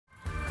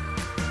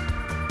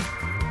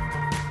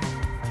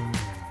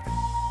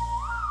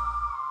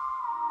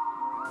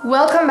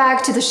Welcome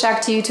back to the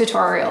Shakti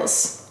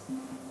tutorials.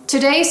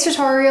 Today's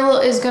tutorial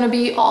is going to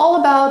be all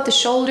about the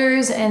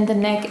shoulders and the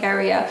neck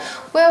area,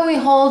 where we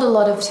hold a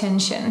lot of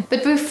tension.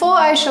 But before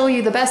I show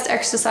you the best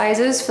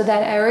exercises for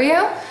that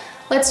area,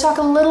 let's talk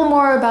a little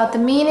more about the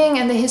meaning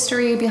and the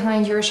history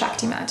behind your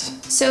Shakti Mat.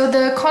 So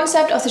the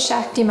concept of the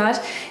Shakti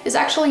Mat is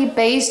actually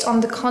based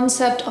on the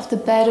concept of the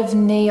bed of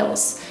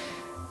nails.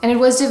 And it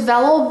was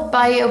developed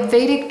by a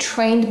Vedic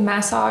trained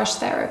massage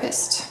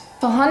therapist.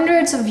 For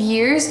hundreds of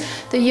years,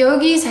 the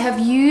yogis have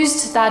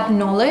used that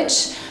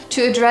knowledge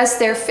to address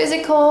their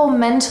physical,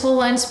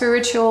 mental, and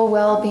spiritual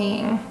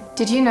well-being.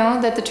 Did you know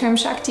that the term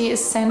Shakti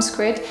is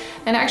Sanskrit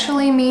and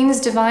actually means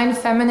divine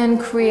feminine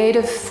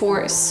creative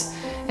force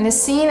and is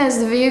seen as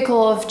the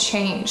vehicle of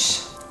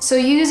change? So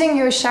using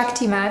your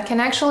Shakti Mat can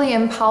actually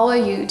empower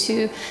you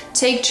to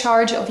take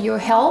charge of your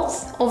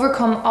health,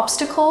 overcome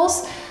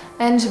obstacles,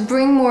 and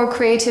bring more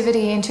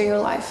creativity into your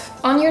life.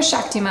 On your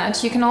Shakti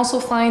Mat, you can also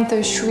find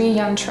the Shri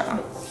Yantra,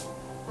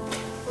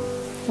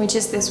 which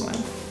is this one.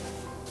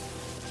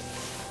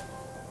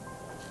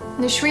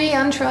 The Shri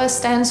Yantra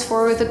stands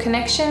for the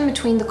connection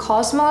between the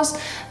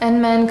cosmos and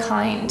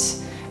mankind.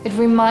 It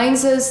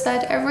reminds us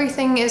that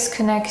everything is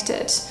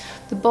connected,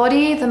 the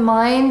body, the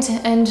mind,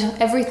 and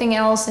everything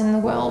else in the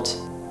world.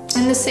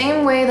 In the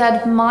same way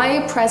that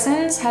my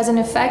presence has an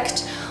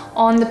effect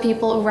on the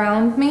people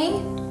around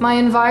me, my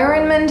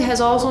environment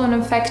has also an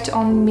effect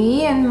on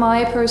me and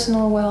my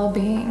personal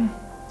well-being.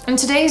 In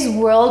today's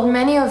world,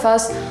 many of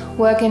us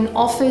work in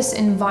office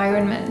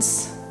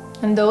environments,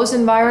 and those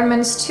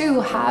environments too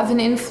have an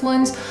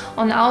influence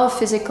on our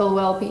physical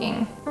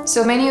well-being.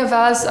 So many of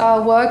us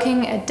are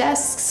working at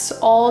desks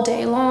all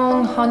day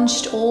long,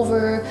 hunched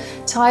over,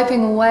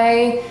 typing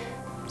away,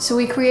 so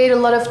we create a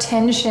lot of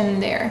tension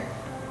there.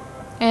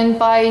 And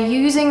by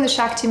using the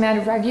Shakti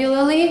Mat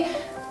regularly,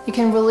 you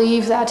can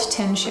relieve that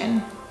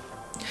tension.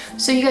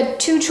 So you got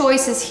two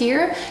choices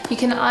here. You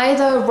can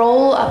either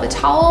roll up a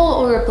towel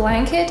or a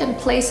blanket and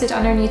place it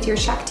underneath your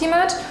Shakti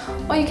Mat,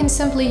 or you can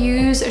simply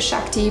use a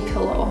Shakti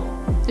pillow.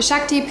 The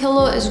Shakti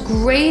pillow is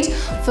great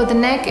for the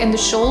neck and the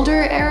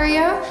shoulder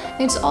area.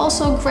 It's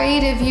also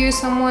great if you're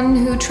someone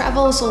who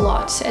travels a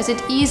lot, as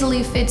it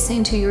easily fits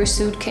into your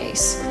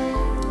suitcase.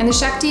 And the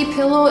Shakti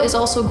pillow is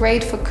also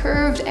great for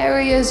curved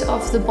areas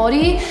of the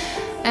body.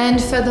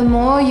 And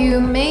furthermore, you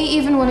may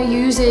even want to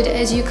use it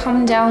as you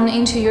come down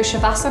into your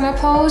Shavasana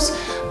pose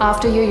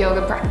after your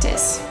yoga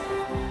practice.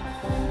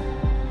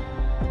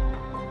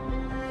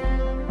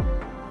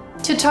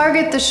 To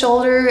target the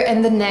shoulder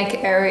and the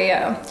neck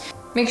area,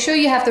 make sure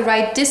you have the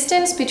right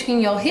distance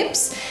between your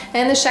hips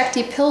and the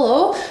Shakti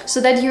pillow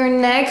so that your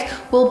neck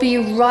will be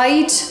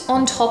right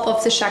on top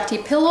of the Shakti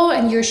pillow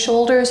and your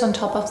shoulders on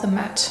top of the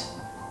mat.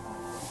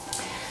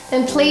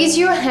 Then place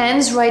your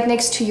hands right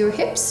next to your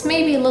hips,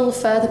 maybe a little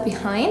further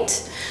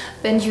behind.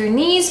 Bend your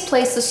knees,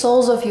 place the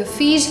soles of your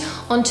feet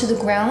onto the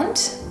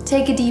ground.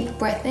 Take a deep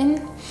breath in,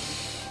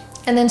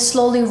 and then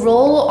slowly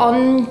roll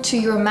onto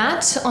your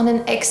mat on an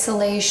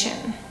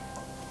exhalation.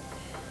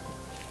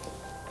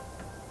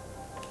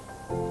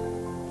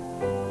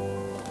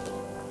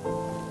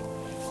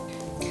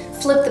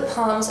 Flip the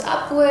palms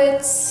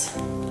upwards.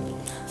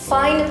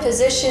 Find a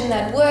position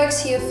that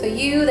works here for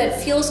you,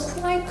 that feels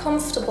quite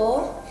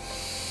comfortable.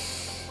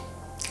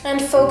 And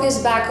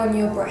focus back on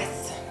your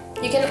breath.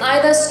 You can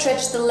either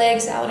stretch the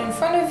legs out in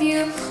front of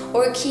you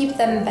or keep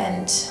them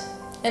bent.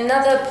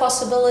 Another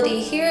possibility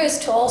here is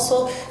to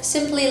also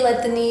simply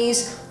let the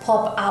knees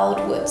pop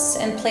outwards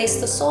and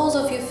place the soles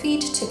of your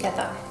feet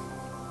together.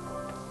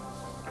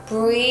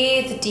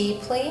 Breathe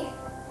deeply,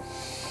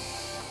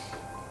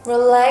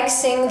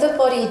 relaxing the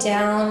body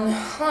down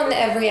on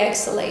every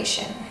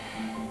exhalation.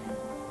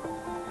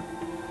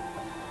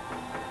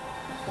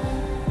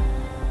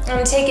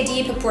 And take a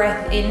deep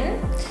breath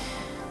in.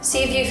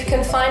 See if you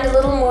can find a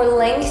little more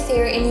length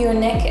here in your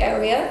neck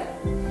area.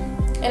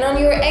 And on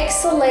your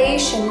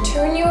exhalation,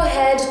 turn your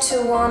head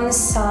to one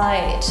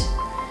side.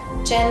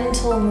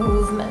 Gentle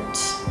movement.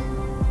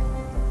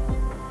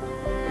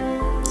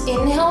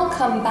 Inhale,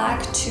 come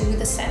back to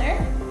the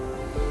center.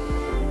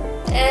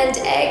 And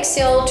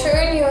exhale,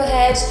 turn your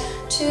head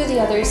to the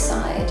other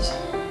side.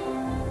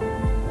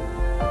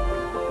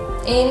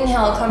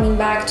 Inhale, coming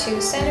back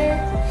to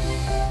center.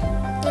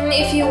 And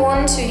if you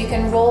want to, you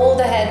can roll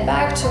the head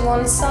back to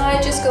one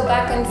side. Just go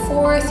back and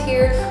forth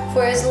here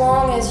for as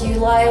long as you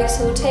like.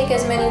 So take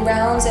as many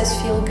rounds as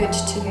feel good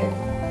to you.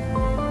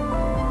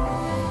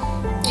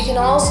 You can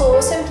also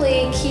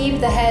simply keep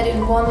the head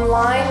in one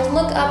line.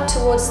 Look up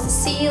towards the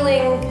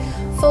ceiling,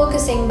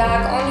 focusing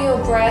back on your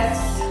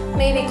breath,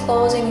 maybe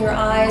closing your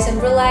eyes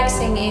and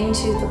relaxing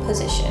into the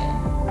position.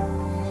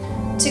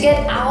 To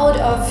get out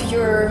of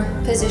your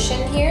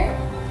position here,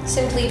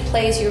 simply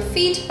place your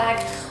feet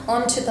back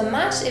onto the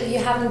mat if you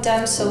haven't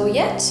done so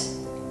yet.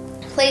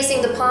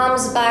 Placing the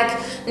palms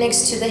back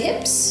next to the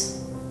hips.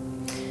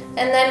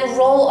 And then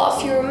roll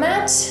off your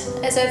mat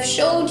as I've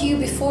showed you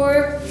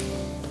before.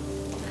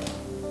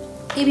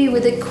 Maybe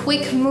with a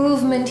quick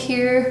movement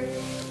here.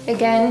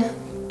 Again,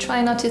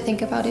 try not to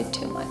think about it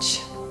too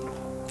much.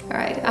 All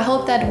right, I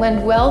hope that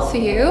went well for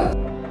you.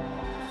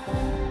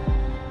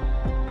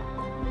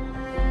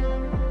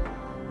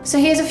 So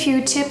here's a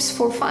few tips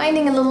for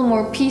finding a little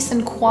more peace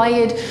and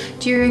quiet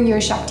during your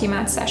Shakti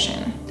Mat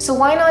session. So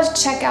why not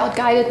check out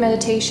guided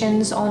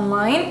meditations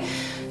online?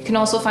 You can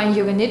also find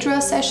yoga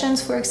nidra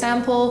sessions, for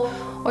example,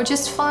 or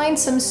just find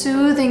some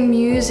soothing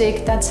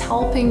music that's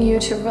helping you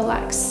to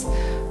relax.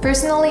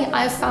 Personally,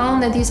 I've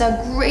found that these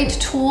are great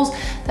tools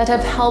that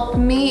have helped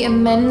me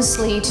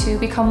immensely to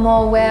become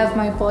more aware of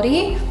my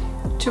body,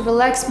 to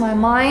relax my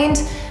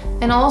mind,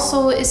 and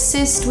also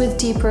assist with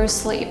deeper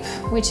sleep,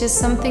 which is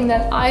something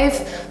that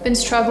I've been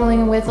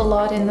struggling with a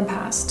lot in the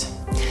past.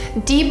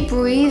 Deep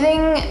breathing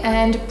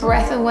and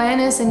breath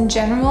awareness in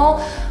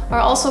general are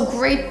also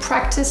great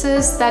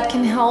practices that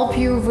can help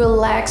you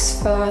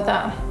relax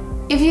further.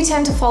 If you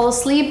tend to fall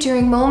asleep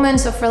during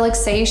moments of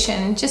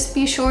relaxation, just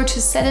be sure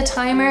to set a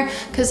timer,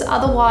 because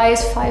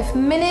otherwise 5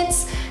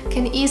 minutes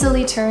can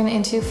easily turn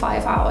into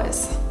 5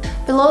 hours.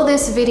 Below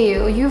this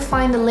video, you'll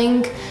find a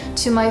link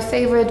to my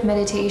favorite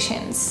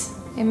meditations.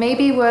 It may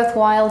be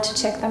worthwhile to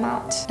check them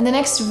out. In the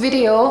next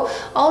video,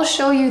 I'll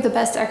show you the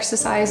best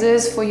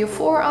exercises for your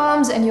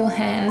forearms and your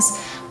hands,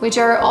 which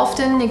are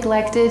often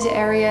neglected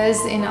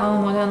areas in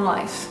our modern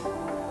life.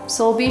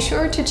 So be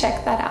sure to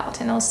check that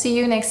out, and I'll see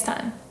you next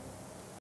time.